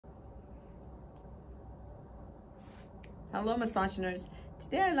Hello, massage nerds.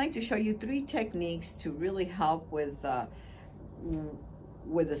 Today I'd like to show you 3 techniques to really help with the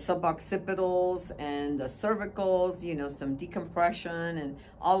suboccipitals and the cervicals, you know, some decompression. And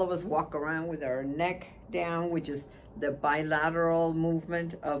all of us walk around with our neck down, which is the bilateral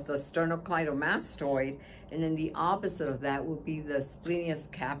movement of the sternocleidomastoid. And then the opposite of that would be the Splenius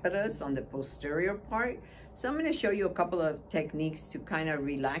Capitis on the posterior part. So I'm going to show you a couple of techniques to kind of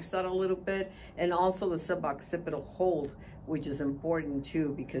relax that a little bit, and also the suboccipital hold, which is important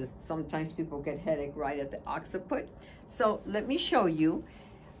too, because sometimes people get headache right at the occiput. So let me show you.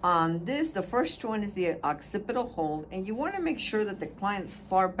 The first one is the occipital hold, and you want to make sure that the client's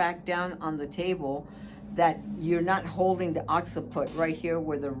far back down on the table, that you're not holding the occiput right here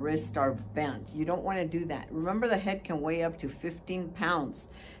where the wrists are bent. You don't want to do that. Remember, the head can weigh up to 15 pounds,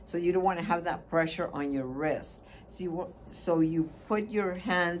 so you don't want to have that pressure on your wrists. So you put your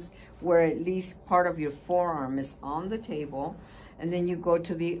hands where at least part of your forearm is on the table, and then you go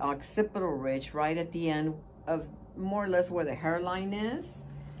to the occipital ridge right at the end of more or less where the hairline is,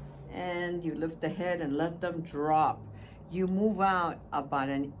 and you lift the head and let them drop. You move out about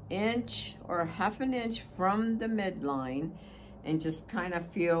 1 inch or ½ an inch from the midline and just kind of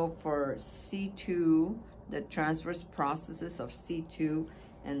feel for C2, the transverse processes of C2,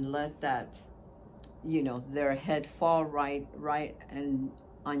 and let that, you know, their head fall right and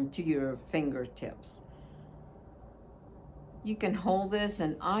onto your fingertips. You can hold this,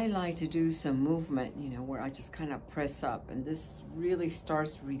 and I like to do some movement, you know, where I just kind of press up, and this really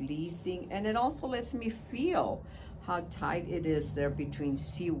starts releasing, and it also lets me feel how tight it is there between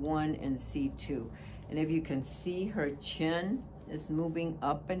C1 and C2. And if you can see, her chin is moving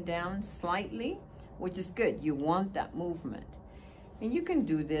up and down slightly, which is good. You want that movement. And you can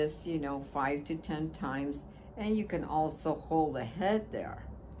do this, you know, 5 to 10 times. And you can also hold the head there,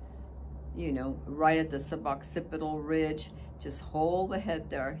 you know, right at the suboccipital ridge. Just hold the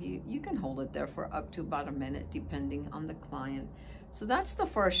head there. You can hold it there for up to about 1 minute, depending on the client. So that's the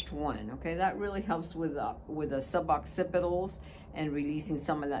first one, okay? That really helps with the suboccipitals and releasing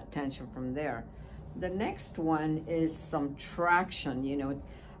some of that tension from there. The next one is some traction. You know,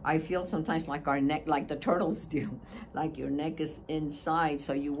 I feel sometimes like our neck, like the turtles do, like your neck is inside.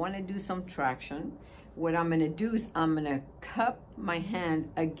 So you want to do some traction. What I'm going to do is I'm going to cup my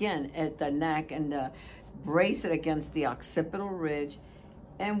hand again at the neck and brace it against the occipital ridge.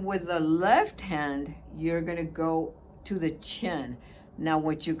 And with the left hand, you're going to go to the chin. Now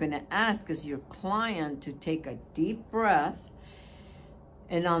what you're going to ask is your client to take a deep breath,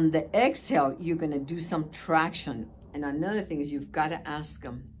 and on the exhale you're going to do some traction. And another thing is, you've got to ask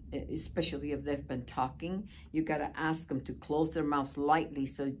them, especially if they've been talking, you got to ask them to close their mouths lightly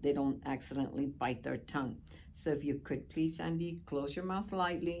so they don't accidentally bite their tongue. So if you could please, Andy, close your mouth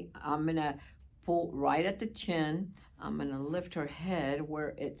lightly. I'm going to pull right at the chin. I'm going to lift her head where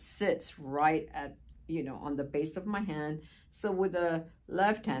it sits right at, you know, on the base of my hand. So with the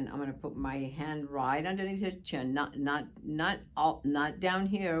left hand, I'm going to put my hand right underneath her chin, not down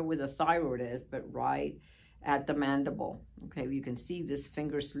here where the thyroid is, but right at the mandible. Okay, you can see this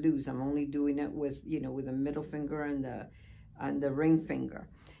finger's loose. I'm only doing it with, you know, with the middle finger and the ring finger.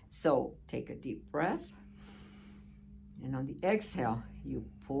 So take a deep breath, and on the exhale, you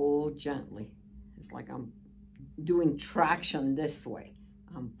pull gently. It's like I'm doing traction this way.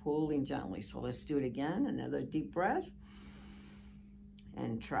 I'm pulling gently. So let's do it again. Another deep breath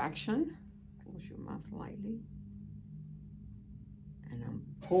and traction. Close your mouth lightly. And I'm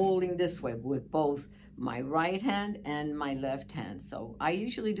pulling this way with both my right hand and my left hand. So I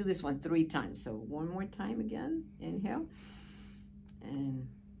usually do this one 3 times. So one more time again. Inhale and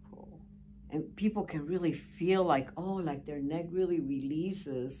pull. And people can really feel like, oh, like their neck really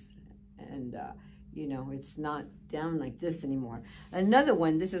releases, and you know, it's not down like this anymore. Another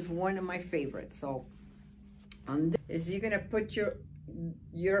one, this is one of my favorites. So on this is, you're gonna put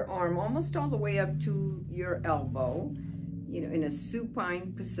your arm almost all the way up to your elbow, you know, in a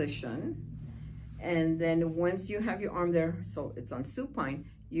supine position. And then once you have your arm there, so it's on supine,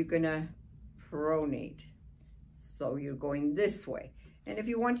 you're gonna pronate. So you're going this way. And if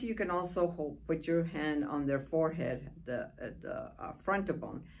you want to, you can also put your hand on their forehead at the frontal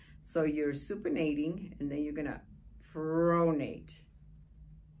bone. So you're supinating, and then you're gonna pronate.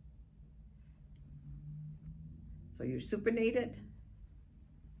 So you're supinated,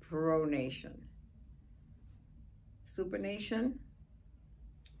 pronation, supination,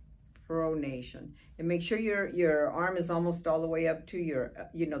 pronation. And make sure your arm is almost all the way up to your,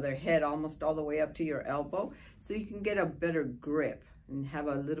 you know, their head almost all the way up to your elbow, so you can get a better grip and have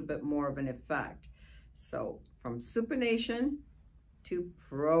a little bit more of an effect. So from supination to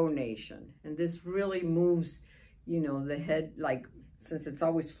pronation, and this really moves you know, the head, like, since it's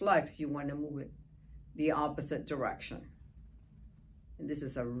always flexed, you want to move it the opposite direction. And this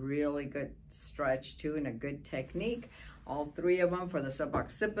is a really good stretch too, and a good technique. All three of them for the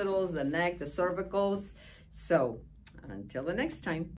suboccipitals, the neck, the cervicals. So until the next time.